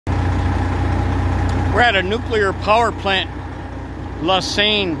We're at a nuclear power plant,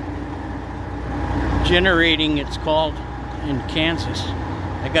 Lausanne Generating, it's called, in Kansas.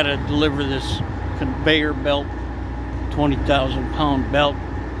 I gotta deliver this conveyor belt, 20,000 pound belt.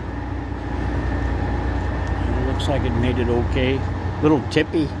 It looks like it made it okay. Little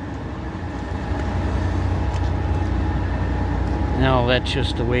tippy. Now that's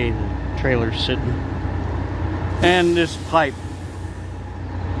just the way the trailer's sitting. And this pipe.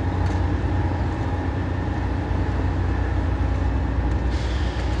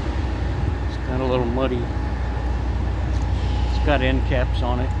 It's got a little muddy. It's got end caps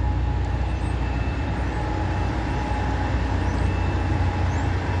on it.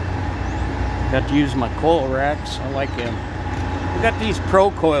 Got to use my coil racks. I like them. We got these Pro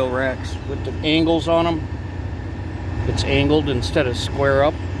coil racks with the angles on them. It's angled instead of square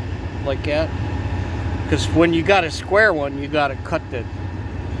up like that. Because when you got a square one, you got to cut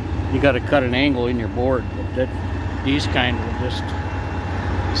an angle in your board. But these kind will just,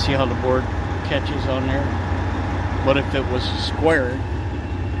 you see how the board catches on there. But if it was square,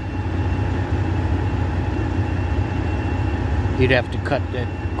 you'd have to cut that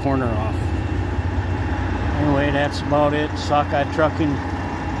corner off. Anyway, that's about it. Sockeye trucking.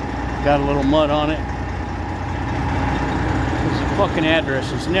 Got a little mud on it. Because the fucking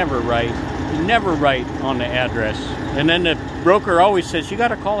address is never right. Never right on the address. And then the broker always says, you got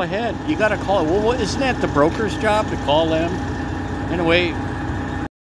to call ahead. You got to call it. Well, isn't that the broker's job to call them? Anyway,